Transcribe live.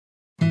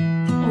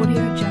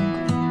Audio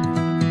Jungle.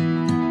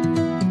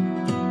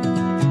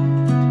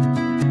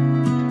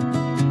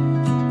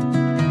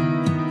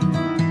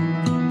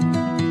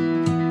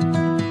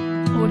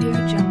 Audio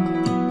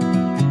Jungle.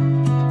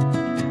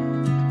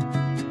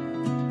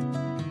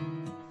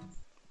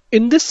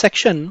 In this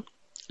section,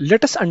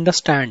 let us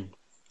understand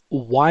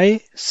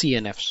why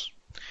CNFs.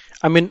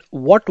 I mean,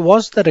 what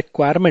was the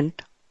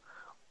requirement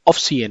of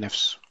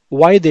CNFs?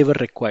 Why they were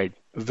required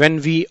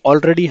when we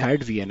already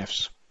had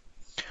VNFs?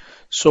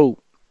 So,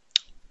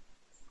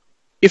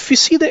 if we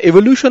see the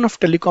evolution of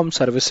telecom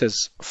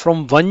services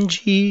from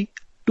 1G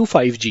to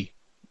 5G,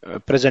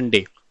 present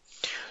day.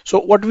 So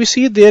what we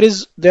see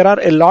there are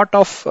a lot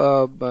of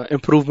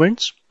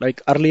improvements.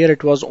 Like earlier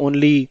it was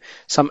only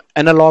some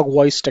analog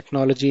voice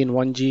technology in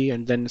 1G,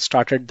 and then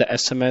started the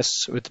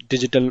SMS with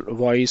digital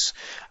voice,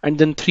 and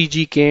then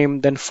 3G came,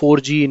 then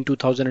 4G in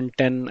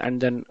 2010, and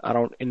then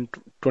around in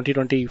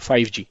 2020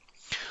 5G.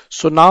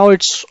 So now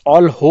it's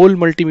all whole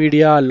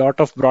multimedia, a lot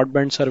of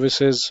broadband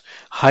services,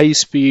 high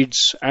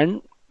speeds,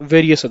 and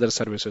various other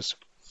services.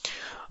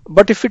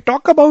 But if we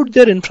talk about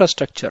their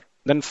infrastructure,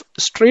 then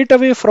straight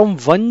away from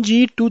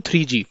 1G to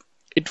 3G,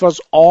 it was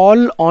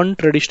all on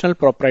traditional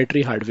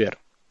proprietary hardware.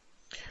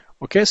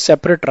 Okay,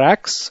 separate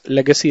racks,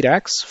 legacy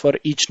racks for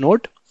each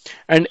node,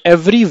 and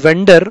every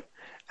vendor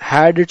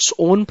had its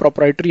own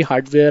proprietary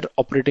hardware,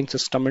 operating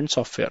system, and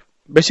software.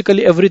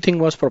 Basically, everything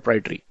was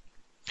proprietary.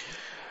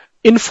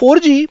 In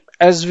 4G,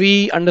 as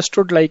we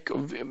understood, like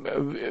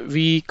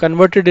we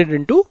converted it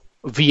into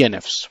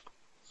VNFs.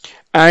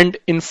 And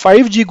in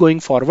 5G going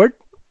forward,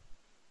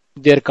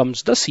 there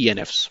comes the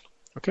CNFs.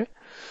 Okay,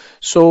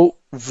 so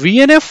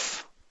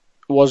VNF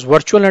was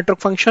virtual network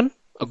function,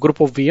 a group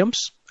of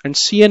VMs, and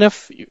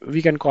CNF,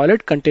 we can call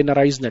it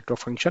containerized network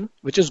function,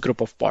 which is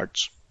group of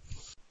pods.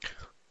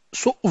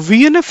 So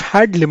VNF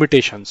had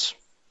limitations.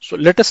 So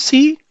let us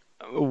see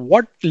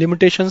what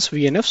limitations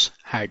VNFs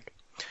had.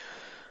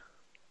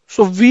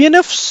 So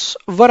VNFs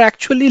were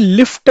actually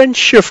lift and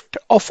shift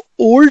of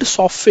old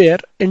software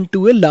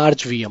into a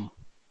large VM.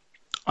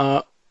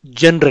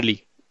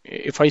 Generally,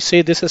 if I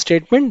say this a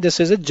statement, this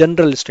is a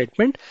general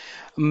statement.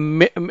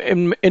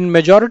 In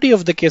majority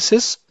of the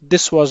cases,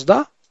 this was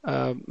the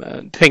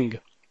thing.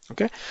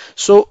 Okay,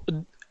 so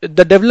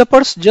the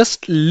developers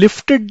just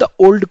lifted the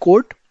old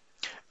code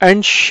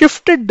and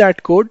shifted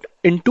that code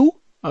into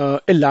a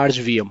large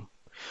VM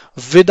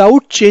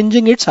without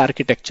changing its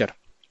architecture.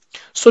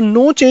 So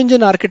no change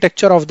in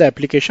architecture of the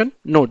application.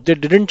 No, they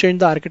didn't change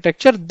the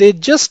architecture. They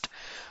just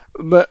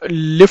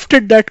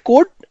lifted that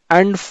code,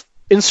 and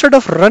instead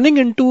of running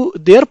into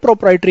their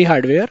proprietary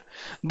hardware,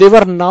 they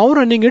were now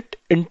running it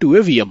into a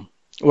VM,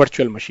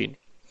 virtual machine.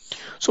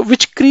 So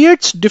which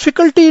creates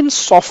difficulty in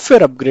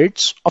software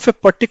upgrades of a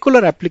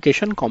particular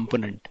application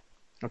component.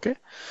 Okay,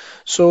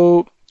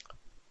 so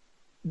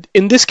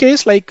in this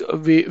case, like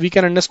we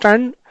can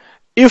understand,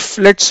 if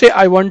let's say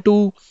I want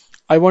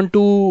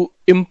to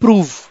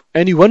improve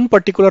any one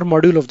particular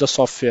module of the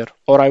software,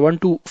 or I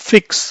want to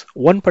fix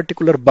one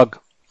particular bug,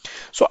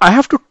 so I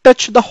have to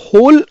touch the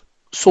whole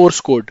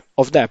source code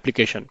of the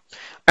application,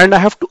 and I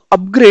have to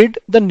upgrade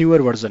the newer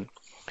version.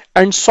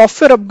 And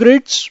software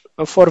upgrades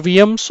for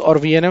VMs or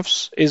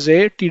VNFs is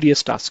a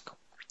tedious task.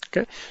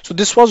 Okay, so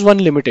this was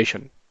one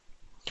limitation.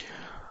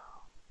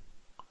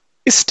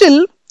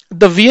 Still,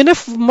 the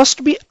VNF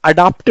must be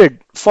adapted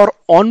for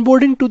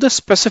onboarding to the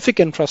specific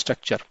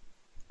infrastructure,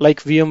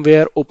 like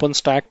VMware,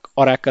 OpenStack,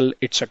 Oracle,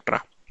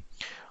 etc.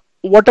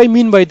 What I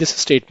mean by this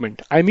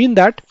statement? I mean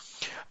that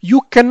you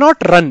cannot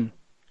run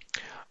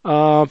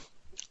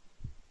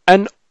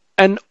an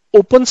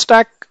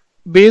OpenStack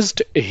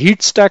based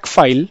heat stack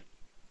file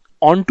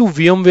onto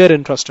VMware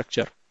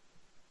infrastructure,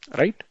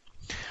 right?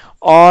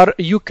 Or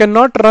you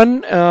cannot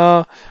run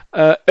a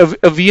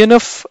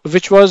VNF,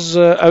 which was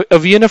a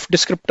VNF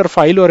descriptor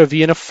file or a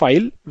VNF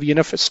file,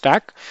 VNF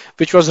stack,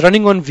 which was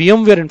running on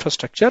VMware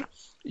infrastructure.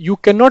 You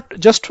cannot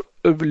just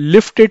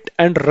lift it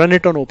and run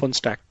it on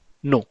OpenStack.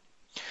 No.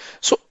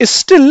 So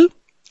still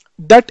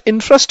that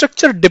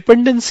infrastructure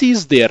dependency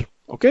is there.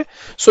 Okay.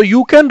 So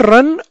you can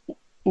run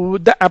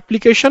the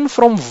application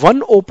from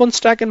one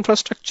OpenStack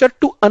infrastructure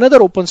to another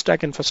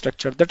OpenStack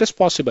infrastructure. That is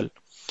possible.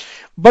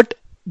 But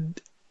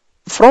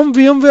from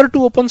VMware to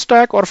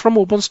OpenStack, or from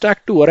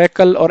OpenStack to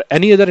Oracle, or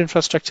any other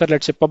infrastructure,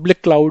 let's say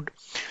public cloud,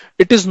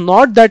 it is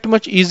not that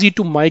much easy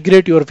to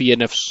migrate your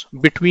VNFs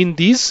between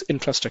these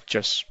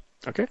infrastructures.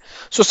 Okay,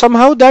 so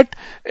somehow that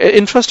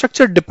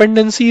infrastructure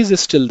dependency is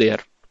still there.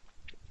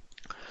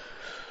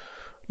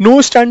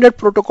 No standard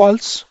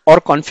protocols or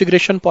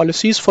configuration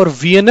policies for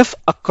VNF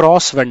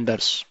across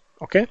vendors.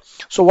 Okay,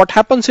 so what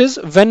happens is,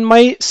 when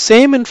my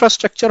same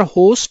infrastructure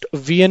hosts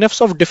VNFs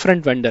of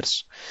different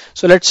vendors.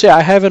 So let's say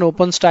I have an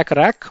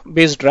OpenStack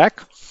based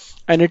rack,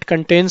 and it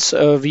contains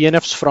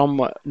VNFs from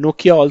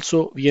Nokia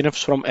also,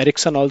 VNFs from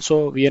Ericsson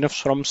also,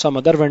 VNFs from some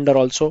other vendor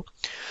also.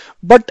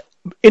 But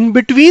in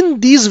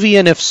between these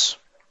VNFs,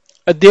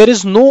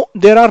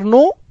 there are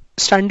no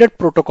standard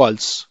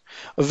protocols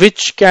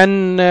which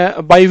can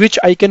by which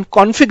I can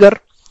configure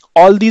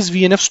all these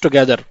VNFs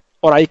together,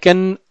 or I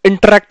can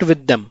interact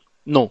with them.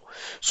 No.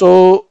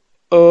 So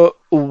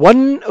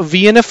one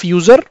VNF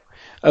user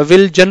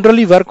will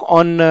generally work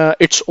on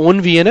its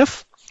own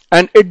VNF,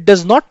 and it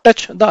does not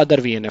touch the other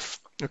VNF.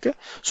 Okay.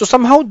 So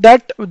somehow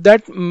that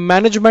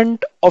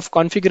management of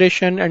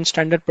configuration and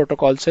standard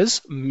protocols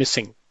is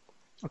missing.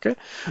 Okay.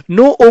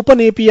 No open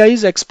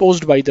APIs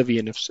exposed by the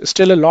VNFs.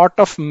 Still a lot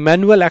of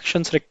manual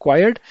actions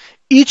required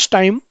each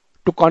time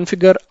to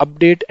configure,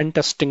 update, and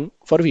testing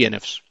for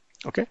VNFs.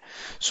 Okay.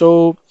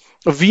 So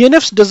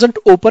VNFs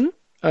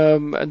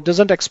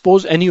doesn't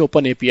expose any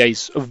open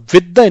APIs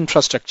with the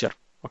infrastructure.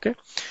 Okay.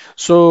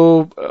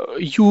 So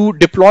you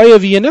deploy a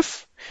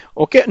VNF.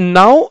 Okay.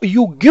 Now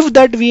you give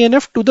that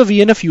VNF to the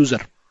VNF user.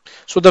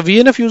 So the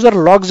VNF user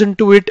logs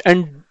into it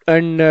and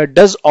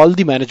does all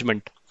the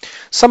management.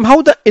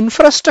 Somehow the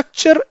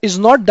infrastructure is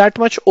not that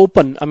much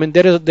open. I mean,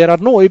 there are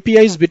no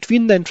APIs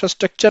between the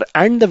infrastructure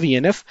and the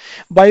VNF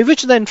by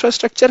which the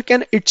infrastructure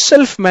can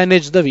itself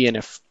manage the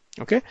VNF.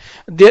 Okay,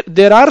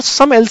 there are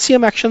some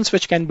LCM actions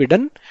which can be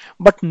done,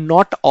 but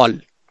not all.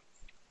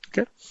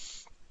 Okay,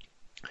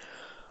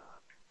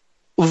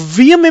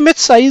 VM image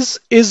size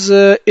is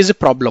a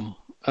problem.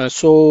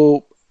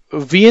 So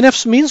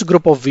VNFs means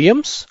group of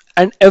VMs,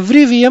 and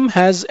every VM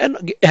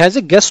has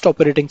a guest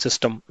operating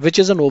system, which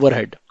is an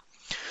overhead.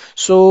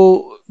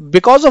 So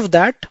because of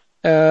that,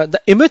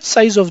 the image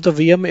size of the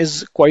VM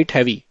is quite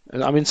heavy.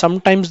 I mean,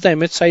 sometimes the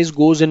image size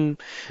goes in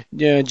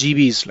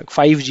GBs, like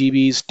 5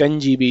 GBs, 10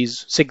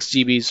 GBs, 6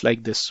 GBs,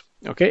 like this.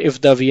 Okay,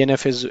 if the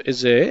VNF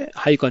is a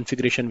high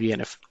configuration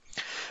VNF,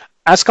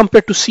 as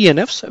compared to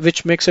CNFs,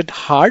 which makes it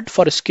hard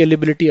for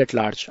scalability at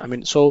large. I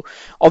mean, so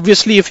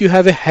obviously, if you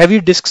have a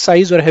heavy disk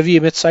size or heavy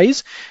image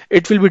size,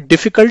 it will be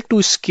difficult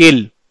to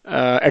scale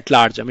at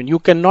large. I mean, you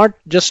cannot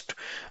just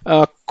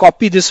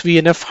copy this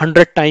VNF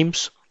 100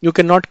 times. You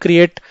cannot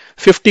create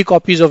 50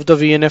 copies of the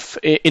VNF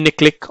in a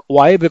click.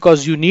 Why?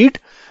 Because you need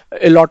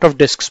a lot of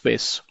disk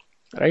space,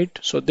 right?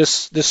 So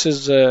this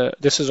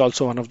is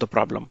also one of the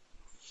problem.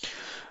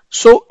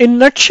 So in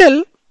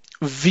nutshell,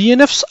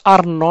 VNFs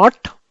are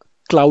not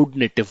cloud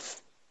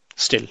native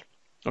still.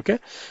 Okay,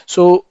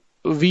 so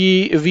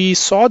we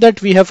saw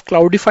that we have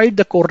cloudified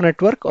the core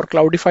network or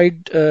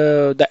cloudified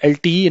the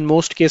LTE in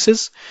most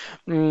cases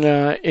on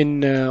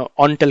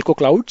telco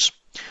clouds.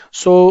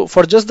 So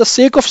for just the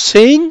sake of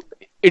saying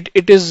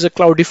it is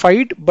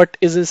cloudified, but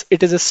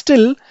it is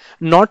still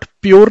not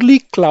purely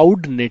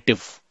cloud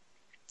native.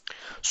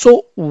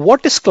 So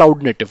what is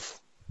cloud native?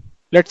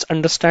 Let's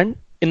understand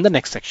in the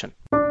next section.